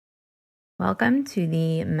Welcome to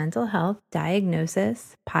the Mental Health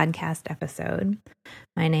Diagnosis podcast episode.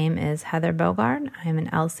 My name is Heather Bogard. I'm an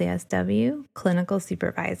LCSW clinical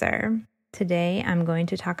supervisor. Today, I'm going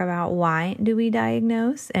to talk about why do we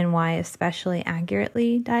diagnose and why especially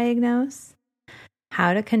accurately diagnose,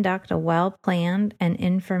 how to conduct a well-planned and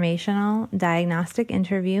informational diagnostic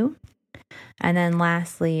interview, and then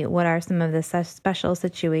lastly, what are some of the special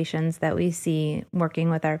situations that we see working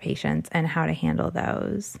with our patients and how to handle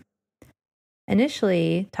those.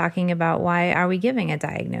 Initially, talking about why are we giving a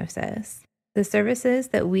diagnosis. The services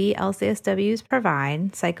that we LCSWs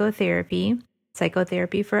provide, psychotherapy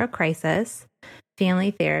for a crisis,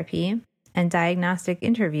 family therapy, and diagnostic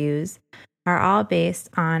interviews are all based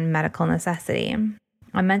on medical necessity.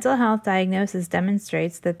 A mental health diagnosis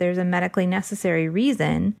demonstrates that there's a medically necessary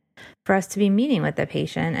reason for us to be meeting with the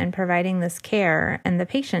patient and providing this care and the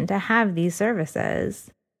patient to have these services.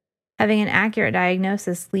 Having an accurate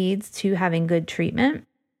diagnosis leads to having good treatment.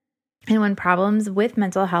 And when problems with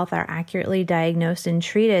mental health are accurately diagnosed and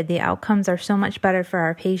treated, the outcomes are so much better for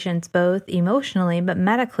our patients, both emotionally but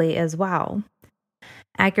medically as well.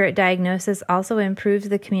 Accurate diagnosis also improves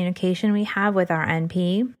the communication we have with our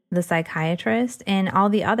NP, the psychiatrist, and all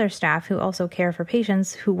the other staff who also care for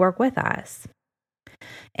patients who work with us.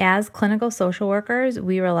 As clinical social workers,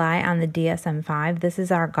 we rely on the DSM-5. This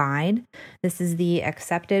is our guide. This is the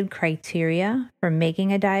accepted criteria for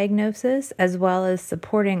making a diagnosis as well as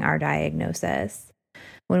supporting our diagnosis.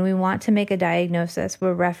 When we want to make a diagnosis,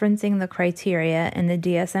 we're referencing the criteria in the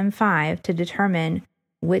DSM-5 to determine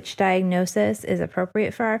which diagnosis is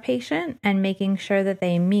appropriate for our patient and making sure that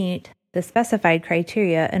they meet the specified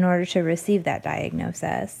criteria in order to receive that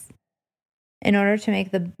diagnosis. In order to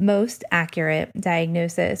make the most accurate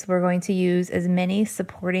diagnosis, we're going to use as many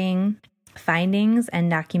supporting findings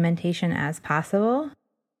and documentation as possible,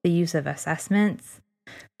 the use of assessments,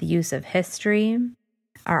 the use of history,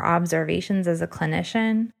 our observations as a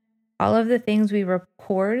clinician. All of the things we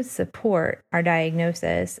record support our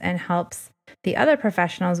diagnosis and helps the other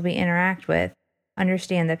professionals we interact with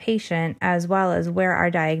understand the patient as well as where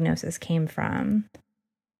our diagnosis came from.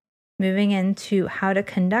 Moving into how to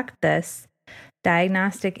conduct this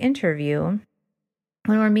diagnostic interview.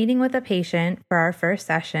 When we're meeting with a patient for our first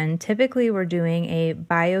session, typically we're doing a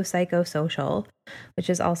biopsychosocial, which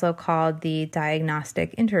is also called the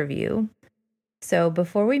diagnostic interview. So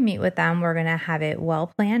before we meet with them, we're going to have it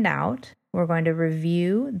well planned out. We're going to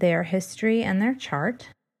review their history and their chart.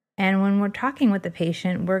 And when we're talking with the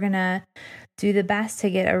patient, we're going to do the best to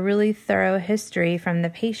get a really thorough history from the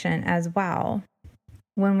patient as well.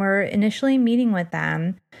 When we're initially meeting with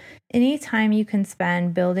them, any time you can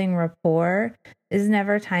spend building rapport is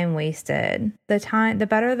never time wasted. The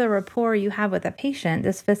better the rapport you have with a patient,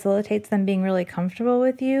 this facilitates them being really comfortable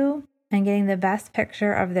with you and getting the best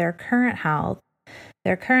picture of their current health,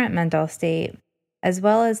 their current mental state, as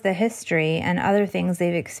well as the history and other things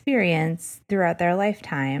they've experienced throughout their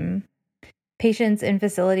lifetime. Patients in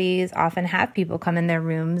facilities often have people come in their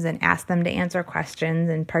rooms and ask them to answer questions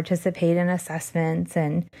and participate in assessments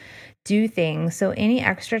and do things. So any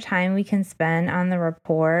extra time we can spend on the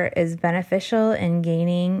rapport is beneficial in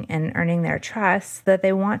gaining and earning their trust so that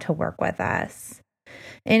they want to work with us.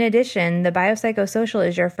 In addition, the biopsychosocial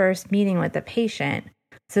is your first meeting with the patient.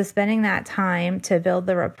 So spending that time to build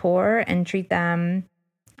the rapport and treat them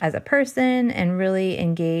as a person and really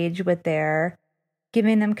engage with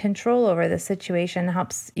giving them control over the situation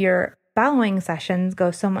helps your following sessions go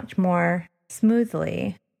so much more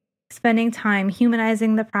smoothly. Spending time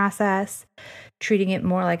humanizing the process, treating it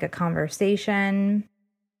more like a conversation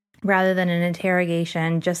rather than an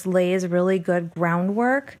interrogation just lays really good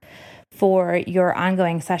groundwork for your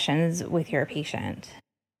ongoing sessions with your patient.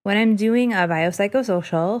 When I'm doing a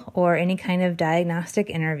biopsychosocial or any kind of diagnostic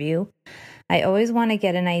interview, I always want to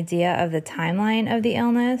get an idea of the timeline of the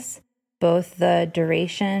illness, both the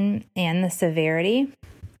duration and the severity.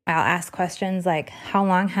 I'll ask questions like, how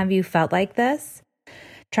long have you felt like this?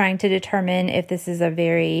 Trying to determine if this is a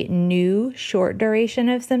very new, short duration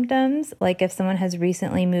of symptoms, like if someone has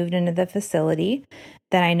recently moved into the facility,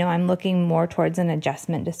 then I know I'm looking more towards an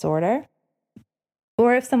adjustment disorder.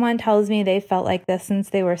 Or if someone tells me they felt like this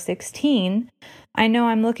since they were 16, I know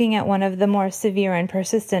I'm looking at one of the more severe and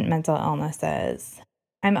persistent mental illnesses.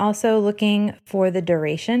 I'm also looking for the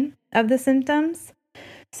duration of the symptoms.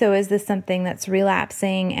 So is this something that's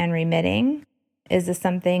relapsing and remitting? Is this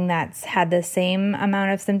something that's had the same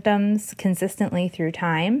amount of symptoms consistently through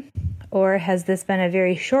time? Or has this been a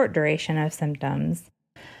very short duration of symptoms?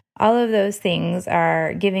 All of those things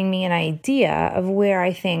are giving me an idea of where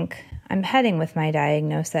I think I'm heading with my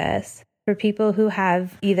diagnosis. For people who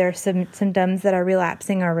have either symptoms that are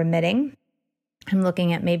relapsing or remitting, I'm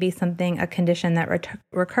looking at maybe a condition that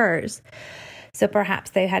recurs. So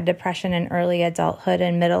perhaps they had depression in early adulthood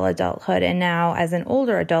and middle adulthood, and now as an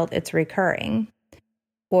older adult, it's recurring.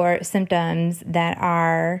 Or symptoms that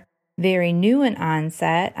are very new in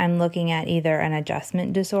onset, I'm looking at either an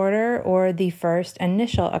adjustment disorder or the first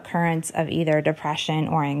initial occurrence of either depression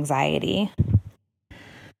or anxiety.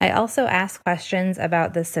 I also ask questions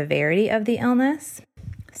about the severity of the illness.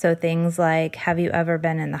 So things like, have you ever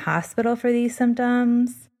been in the hospital for these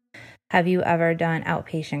symptoms? Have you ever done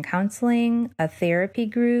outpatient counseling, a therapy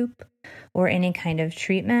group, or any kind of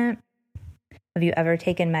treatment? Have you ever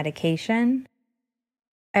taken medication?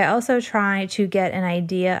 I also try to get an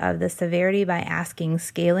idea of the severity by asking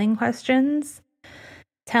scaling questions.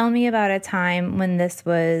 Tell me about a time when this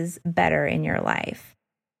was better in your life,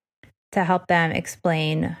 to help them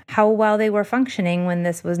explain how well they were functioning when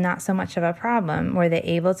this was not so much of a problem. Were they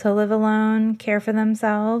able to live alone, care for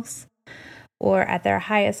themselves? Or at their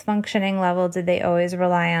highest functioning level, did they always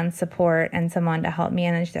rely on support and someone to help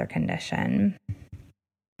manage their condition?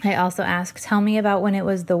 I also ask, tell me about when it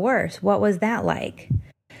was the worst. What was that like?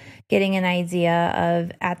 Getting an idea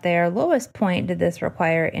of, at their lowest point, did this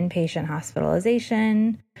require inpatient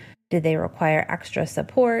hospitalization? Did they require extra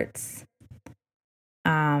supports?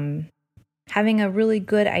 Having a really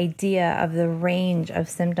good idea of the range of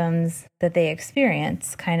symptoms that they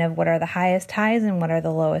experience, kind of what are the highest highs and what are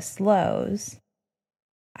the lowest lows.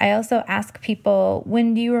 I also ask people,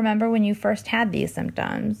 when do you remember when you first had these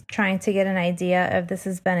symptoms? Trying to get an idea if this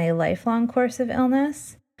has been a lifelong course of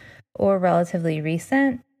illness or relatively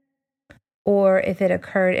recent, or if it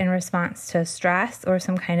occurred in response to stress or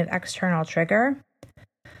some kind of external trigger.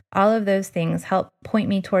 All of those things help point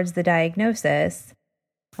me towards the diagnosis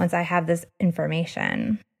once I have this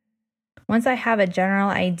information. Once I have a general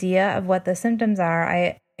idea of what the symptoms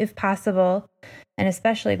are, if possible, and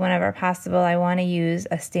especially whenever possible, I want to use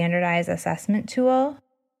a standardized assessment tool.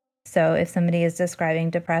 So if somebody is describing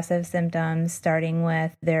depressive symptoms, starting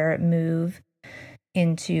with their move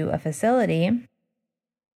into a facility,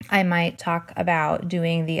 I might talk about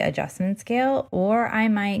doing the adjustment scale, or I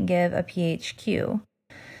might give a PHQ.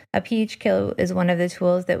 A PHQ is one of the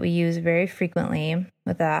tools that we use very frequently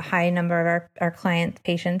with a high number of our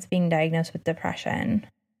patients being diagnosed with depression.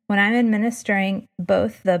 When I'm administering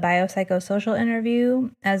both the biopsychosocial interview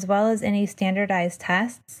as well as any standardized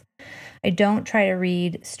tests, I don't try to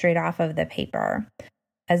read straight off of the paper.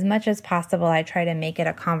 As much as possible, I try to make it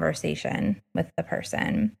a conversation with the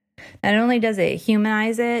person. Not only does it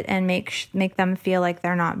humanize it and make them feel like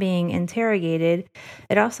they're not being interrogated,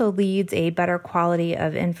 it also leads a better quality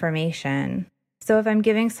of information. So if I'm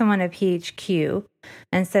giving someone a PHQ,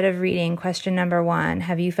 instead of reading question number 1,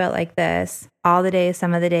 have you felt like this all the days,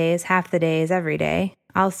 some of the days, half the days, every day,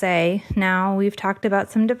 I'll say, now we've talked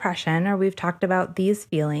about some depression or we've talked about these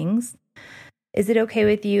feelings. Is it okay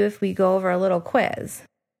with you if we go over a little quiz?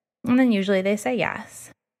 And then usually they say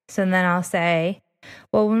yes. So then I'll say,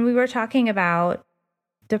 well, when we were talking about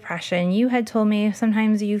depression, you had told me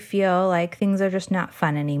sometimes you feel like things are just not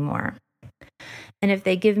fun anymore. And if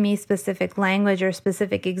they give me specific language or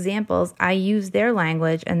specific examples, I use their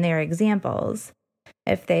language and their examples.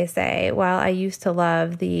 If they say, well, I used to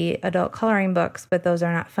love the adult coloring books, but those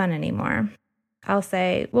are not fun anymore, I'll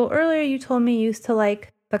say, well, earlier you told me you used to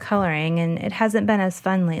like the coloring and it hasn't been as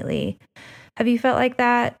fun lately. Have you felt like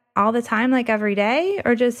that all the time, like every day,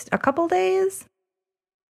 or just a couple days?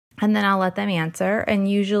 And then I'll let them answer,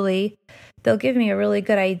 and usually they'll give me a really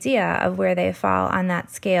good idea of where they fall on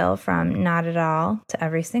that scale from not at all to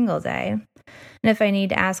every single day. And if I need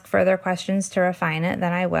to ask further questions to refine it,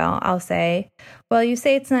 then I will. I'll say, well, you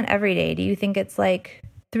say it's not every day. Do you think it's like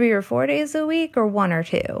 3 or 4 days a week or 1 or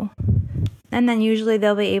 2? And then usually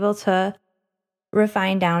they'll be able to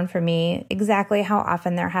refine down for me exactly how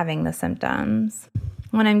often they're having the symptoms.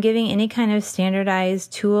 When I'm giving any kind of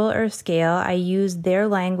standardized tool or scale, I use their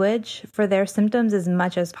language for their symptoms as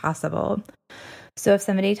much as possible. So if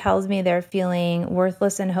somebody tells me they're feeling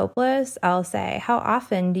worthless and hopeless, I'll say, how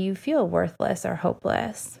often do you feel worthless or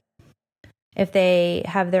hopeless? If they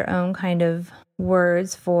have their own kind of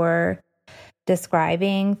words for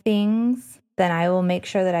describing things, then I will make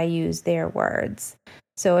sure that I use their words.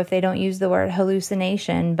 So if they don't use the word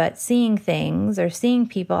hallucination, but seeing things or seeing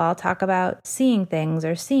people, I'll talk about seeing things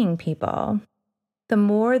or seeing people. The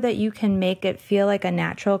more that you can make it feel like a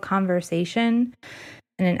natural conversation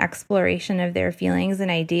and an exploration of their feelings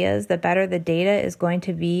and ideas, the better the data is going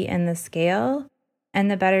to be in the scale,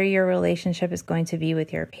 and the better your relationship is going to be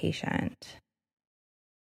with your patient.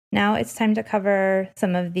 Now it's time to cover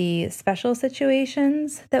some of the special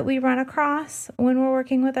situations that we run across when we're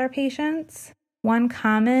working with our patients. One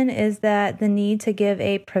common is that the need to give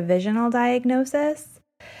a provisional diagnosis.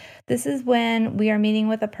 This is when we are meeting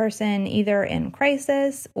with a person either in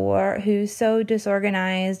crisis or who's so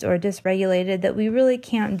disorganized or dysregulated that we really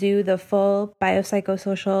can't do the full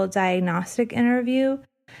biopsychosocial diagnostic interview.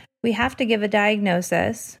 We have to give a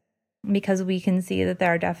diagnosis because we can see that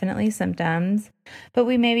there are definitely symptoms, but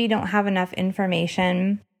we maybe don't have enough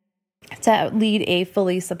information to lead a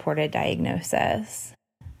fully supported diagnosis.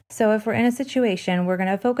 So if we're in a situation, we're going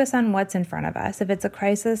to focus on what's in front of us. If it's a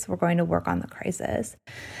crisis, we're going to work on the crisis.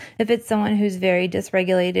 If it's someone who's very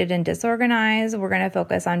dysregulated and disorganized, we're going to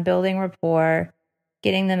focus on building rapport,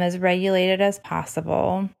 getting them as regulated as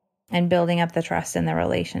possible, and building up the trust in the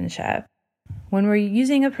relationship. When we're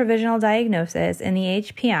using a provisional diagnosis in the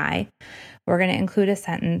HPI, we're going to include a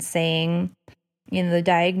sentence saying, the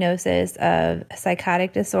diagnosis of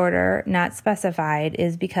psychotic disorder not specified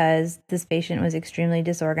is because this patient was extremely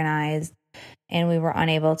disorganized and we were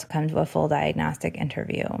unable to come to a full diagnostic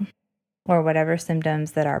interview, or whatever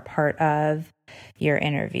symptoms that are part of your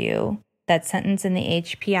interview. That sentence in the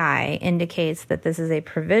HPI indicates that this is a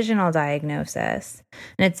provisional diagnosis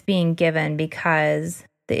and it's being given because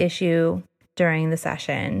the issue during the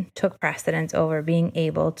session took precedence over being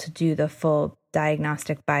able to do the full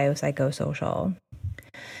diagnostic biopsychosocial.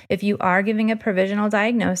 If you are giving a provisional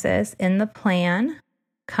diagnosis in the plan,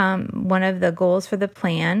 one of the goals for the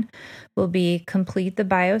plan will be complete the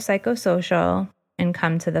biopsychosocial and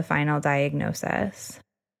come to the final diagnosis.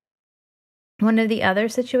 One of the other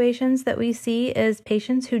situations that we see is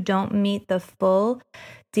patients who don't meet the full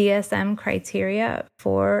DSM criteria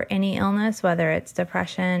for any illness, whether it's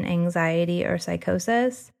depression, anxiety, or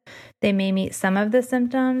psychosis. They may meet some of the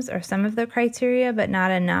symptoms or some of the criteria, but not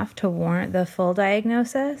enough to warrant the full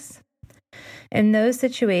diagnosis. In those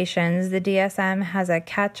situations, the DSM has a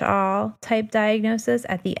catch-all type diagnosis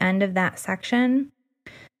at the end of that section,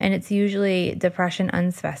 and it's usually depression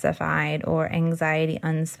unspecified or anxiety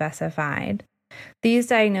unspecified. These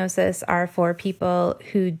diagnoses are for people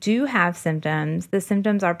who do have symptoms. The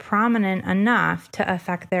symptoms are prominent enough to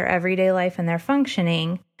affect their everyday life and their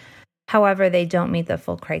functioning. However, they don't meet the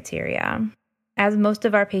full criteria. As most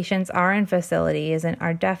of our patients are in facilities and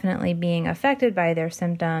are definitely being affected by their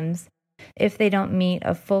symptoms, if they don't meet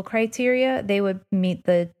a full criteria, they would meet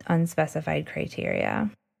the unspecified criteria.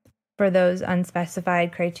 For those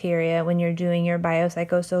unspecified criteria, when you're doing your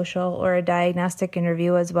biopsychosocial or a diagnostic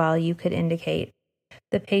interview as well, you could indicate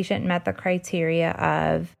the patient met the criteria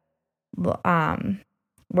of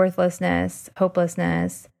worthlessness,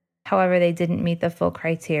 hopelessness. However, they didn't meet the full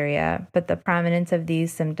criteria, but the prominence of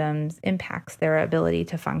these symptoms impacts their ability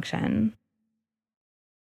to function.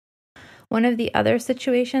 One of the other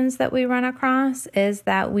situations that we run across is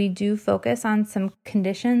that we do focus on some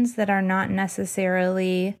conditions that are not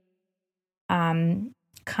necessarily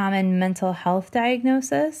common mental health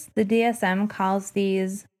diagnosis. The DSM calls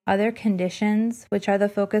these other conditions, which are the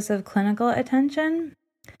focus of clinical attention.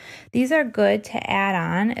 These are good to add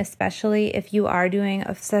on, especially if you are doing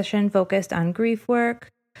a session focused on grief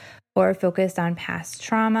work or focused on past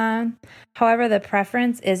trauma. However, the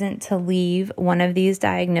preference isn't to leave one of these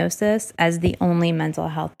diagnoses as the only mental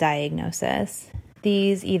health diagnosis.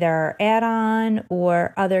 These either add-on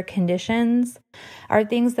or other conditions are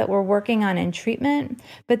things that we're working on in treatment,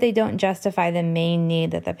 but they don't justify the main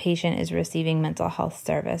need that the patient is receiving mental health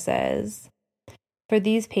services. For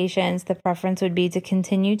these patients, the preference would be to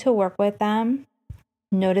continue to work with them,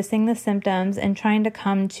 noticing the symptoms and trying to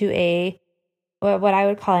come to what I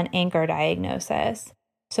would call an anchor diagnosis.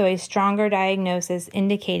 So a stronger diagnosis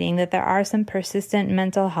indicating that there are some persistent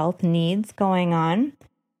mental health needs going on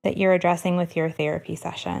that you're addressing with your therapy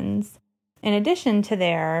sessions. In addition to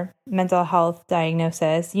their mental health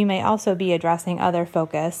diagnosis, you may also be addressing other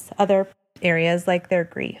areas like their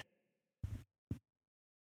grief.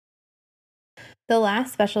 The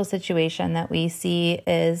last special situation that we see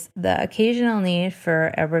is the occasional need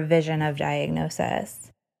for a revision of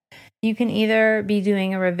diagnosis. You can either be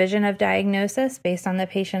doing a revision of diagnosis based on the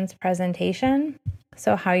patient's presentation,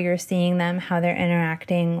 so how you're seeing them, how they're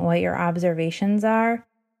interacting, what your observations are,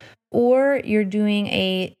 or you're doing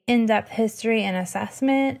a in-depth history and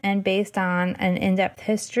assessment, and based on an in-depth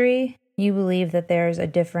history, you believe that there's a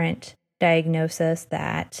different diagnosis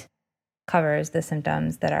that covers the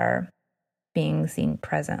symptoms that are being seen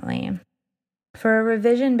presently. For a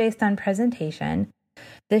revision based on presentation,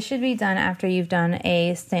 this should be done after you've done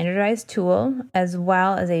a standardized tool as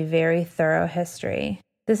well as a very thorough history.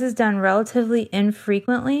 This is done relatively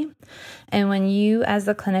infrequently, and when you as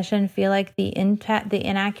the clinician feel like the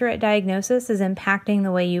inaccurate diagnosis is impacting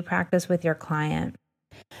the way you practice with your client.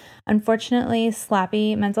 Unfortunately,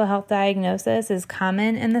 sloppy mental health diagnosis is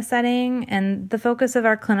common in the setting, and the focus of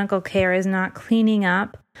our clinical care is not cleaning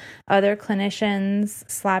up other clinicians'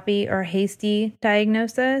 sloppy or hasty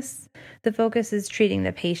diagnosis. The focus is treating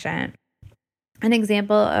the patient. An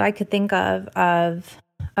example I could think of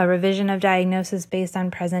a revision of diagnosis based on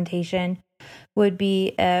presentation would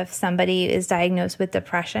be if somebody is diagnosed with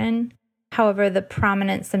depression. However, the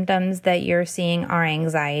prominent symptoms that you're seeing are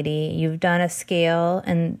anxiety. You've done a scale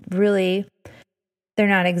and really they're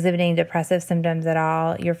not exhibiting depressive symptoms at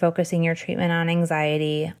all. You're focusing your treatment on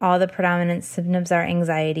anxiety. All the predominant symptoms are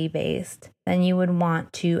anxiety-based. Then you would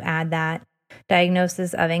want to add that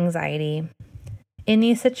diagnosis of anxiety. In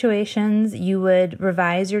these situations, you would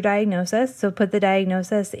revise your diagnosis. So put the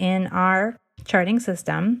diagnosis in our charting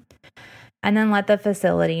system and then let the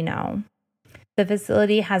facility know. The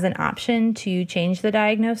facility has an option to change the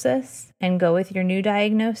diagnosis and go with your new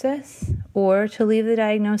diagnosis or to leave the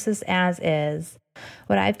diagnosis as is.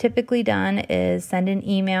 What I've typically done is send an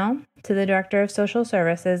email to the Director of Social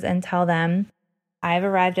Services and tell them, I've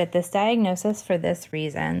arrived at this diagnosis for this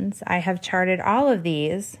reasons. I have charted all of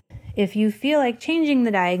these. If you feel like changing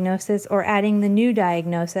the diagnosis or adding the new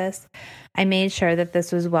diagnosis, I made sure that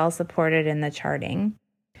this was well supported in the charting,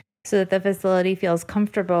 so that the facility feels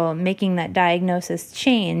comfortable making that diagnosis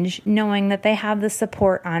change, knowing that they have the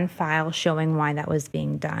support on file showing why that was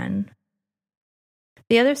being done.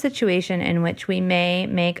 The other situation in which we may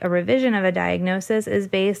make a revision of a diagnosis is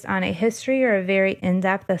based on a history or a very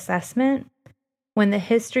in-depth assessment, when the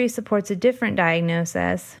history supports a different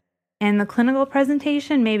diagnosis, and the clinical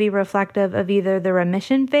presentation may be reflective of either the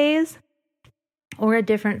remission phase or a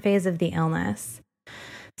different phase of the illness.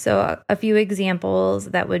 So a few examples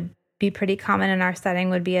that would be pretty common in our setting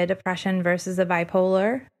would be a depression versus a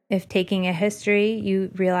bipolar. If taking a history, you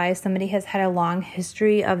realize somebody has had a long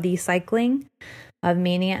history of the cycling of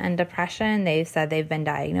mania and depression. They've said they've been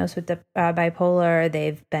diagnosed with bipolar,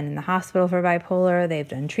 they've been in the hospital for bipolar, they've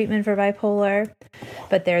done treatment for bipolar,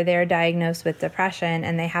 but they're diagnosed with depression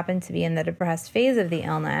and they happen to be in the depressed phase of the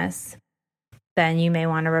illness, then you may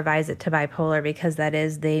want to revise it to bipolar because that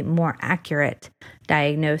is the more accurate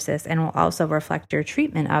diagnosis and will also reflect your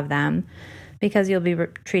treatment of them because you'll be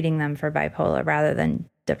treating them for bipolar rather than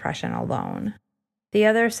depression alone. The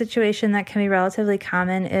other situation that can be relatively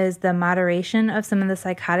common is the moderation of some of the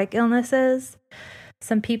psychotic illnesses.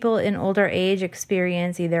 Some people in older age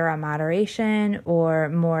experience either a moderation or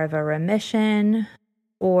more of a remission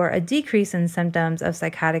or a decrease in symptoms of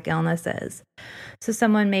psychotic illnesses. So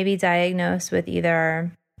someone may be diagnosed with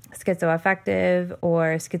either schizoaffective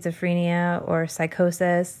or schizophrenia or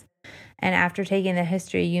psychosis. And after taking the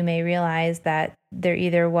history, you may realize that there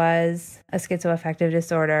either was a schizoaffective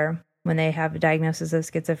disorder when they have a diagnosis of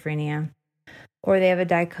schizophrenia, or they have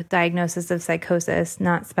a diagnosis of psychosis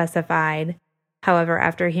not specified. However,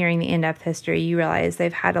 after hearing the in-depth history, you realize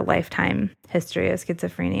they've had a lifetime history of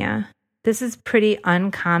schizophrenia. This is pretty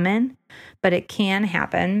uncommon, but it can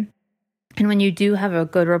happen. And when you do have a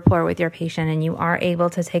good rapport with your patient and you are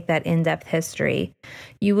able to take that in-depth history,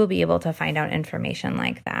 you will be able to find out information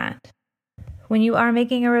like that. When you are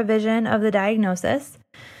making a revision of the diagnosis,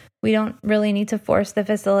 we don't really need to force the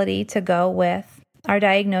facility to go with our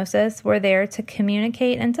diagnosis. We're there to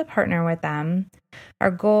communicate and to partner with them.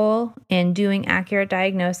 Our goal in doing accurate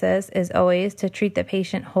diagnosis is always to treat the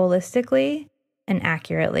patient holistically and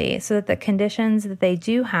accurately so that the conditions that they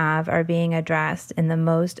do have are being addressed in the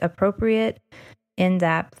most appropriate,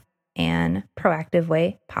 in-depth, and proactive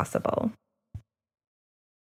way possible.